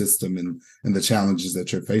your system and the challenges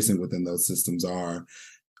that you're facing within those systems are.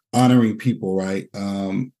 Honoring people, right?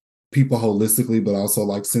 People holistically, but also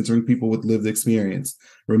like centering people with lived experience,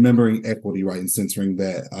 remembering equity, right? And centering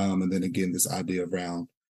that. And then again, this idea around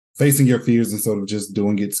facing your fears and sort of just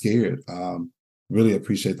doing it scared. Really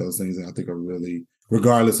appreciate those things. And I think are really,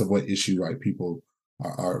 regardless of what issue, right, people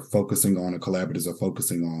are focusing on, or collaborators are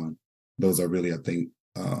focusing on, those are really, I think,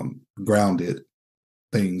 grounded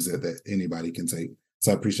things that anybody can take.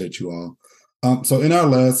 So I appreciate you all. So in our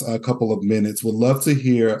last couple of minutes, we'd love to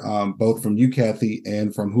hear both from you, Kathy,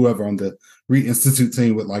 and from whoever on the Re-Institute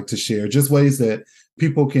team would like to share just ways that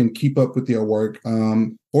people can keep up with your work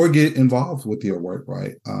or get involved with your work,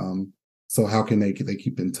 right? So how can they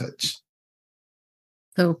keep in touch?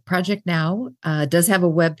 So Project Now does have a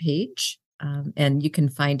web page, and you can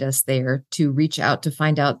find us there to reach out to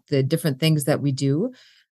find out the different things that we do.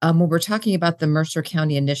 When we're talking about the Mercer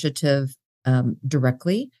County Initiative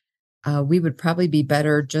directly, we would probably be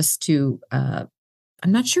better just to, I'm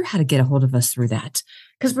not sure how to get a hold of us through that,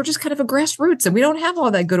 because we're just kind of a grassroots and we don't have all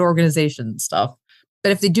that good organization stuff.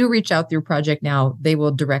 But if they do reach out through Project Now, they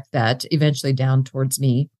will direct that eventually down towards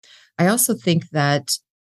me. I also think that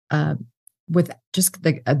with just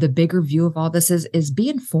the bigger view of all this is be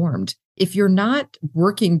informed. If you're not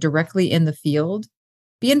working directly in the field,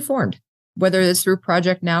 be informed, whether it's through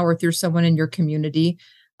Project Now or through someone in your community.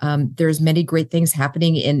 There's many great things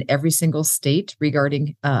happening in every single state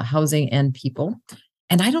regarding housing and people.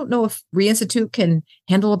 And I don't know if Re-Institute can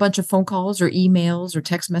handle a bunch of phone calls or emails or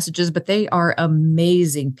text messages, but they are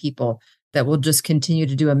amazing people that will just continue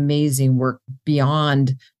to do amazing work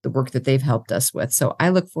beyond the work that they've helped us with. So I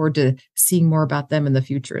look forward to seeing more about them in the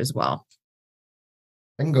future as well.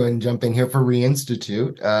 I can go ahead and jump in here for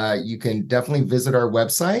Re-Institute. You can definitely visit our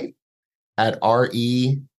website at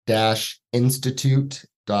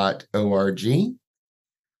re-institute.org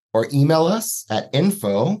or email us at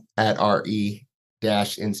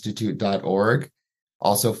info@re-institute.org.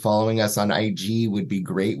 Also, following us on IG would be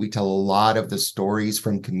great. We tell a lot of the stories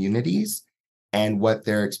from communities and what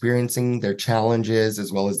they're experiencing, their challenges,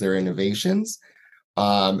 as well as their innovations.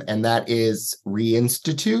 And that is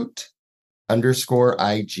Reinstitute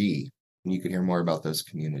 _IG. And you can hear more about those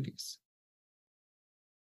communities.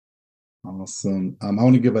 Awesome. I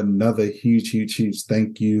want to give another huge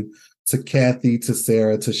thank you to Kathy, to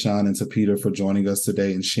Sarah, to Sean, and to Peter for joining us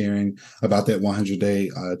today and sharing about that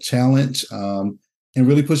 100-day challenge and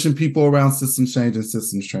really pushing people around systems change and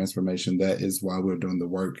systems transformation. That is why we're doing the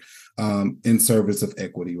work in service of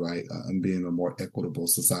equity, right? And being a more equitable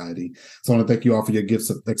society. So I want to thank you all for your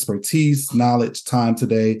gifts of expertise, knowledge, time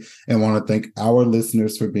today, and want to thank our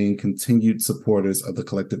listeners for being continued supporters of the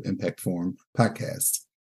Collective Impact Forum podcast.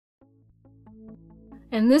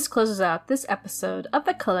 And this closes out this episode of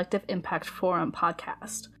the Collective Impact Forum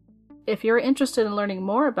podcast. If you're interested in learning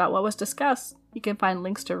more about what was discussed, you can find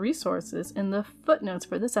links to resources in the footnotes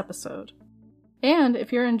for this episode. And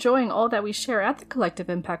if you're enjoying all that we share at the Collective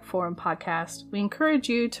Impact Forum podcast, we encourage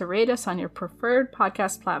you to rate us on your preferred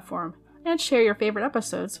podcast platform and share your favorite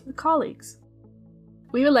episodes with colleagues.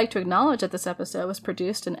 We would like to acknowledge that this episode was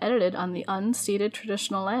produced and edited on the unceded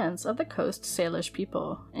traditional lands of the Coast Salish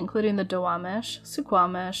people, including the Duwamish,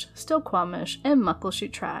 Suquamish, Still-Quamish, and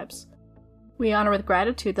Muckleshoot tribes. We honor with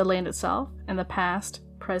gratitude the land itself and the past,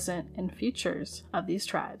 present, and futures of these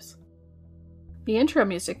tribes. The intro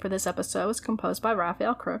music for this episode was composed by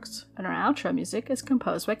Raphael Crooks, and our outro music is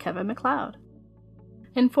composed by Kevin MacLeod.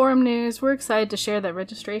 In Forum News, we're excited to share that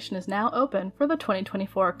registration is now open for the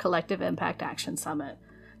 2024 Collective Impact Action Summit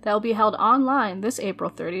that will be held online this April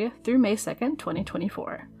 30th through May 2nd,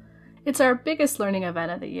 2024. It's our biggest learning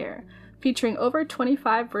event of the year, featuring over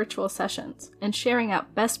 25 virtual sessions and sharing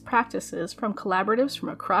out best practices from collaboratives from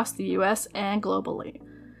across the U.S. and globally.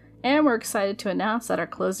 And we're excited to announce that our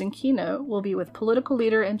closing keynote will be with political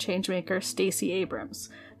leader and changemaker Stacey Abrams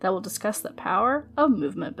that will discuss the power of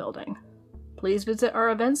movement building. Please visit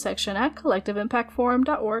our events section at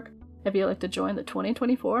collectiveimpactforum.org if you'd like to join the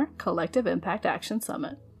 2024 Collective Impact Action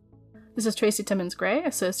Summit. This is Tracy Timmons-Gray,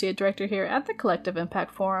 Associate Director here at the Collective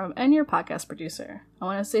Impact Forum and your podcast producer. I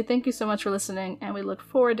want to say thank you so much for listening, and we look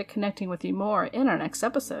forward to connecting with you more in our next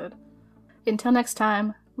episode. Until next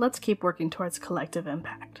time, let's keep working towards collective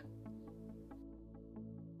impact.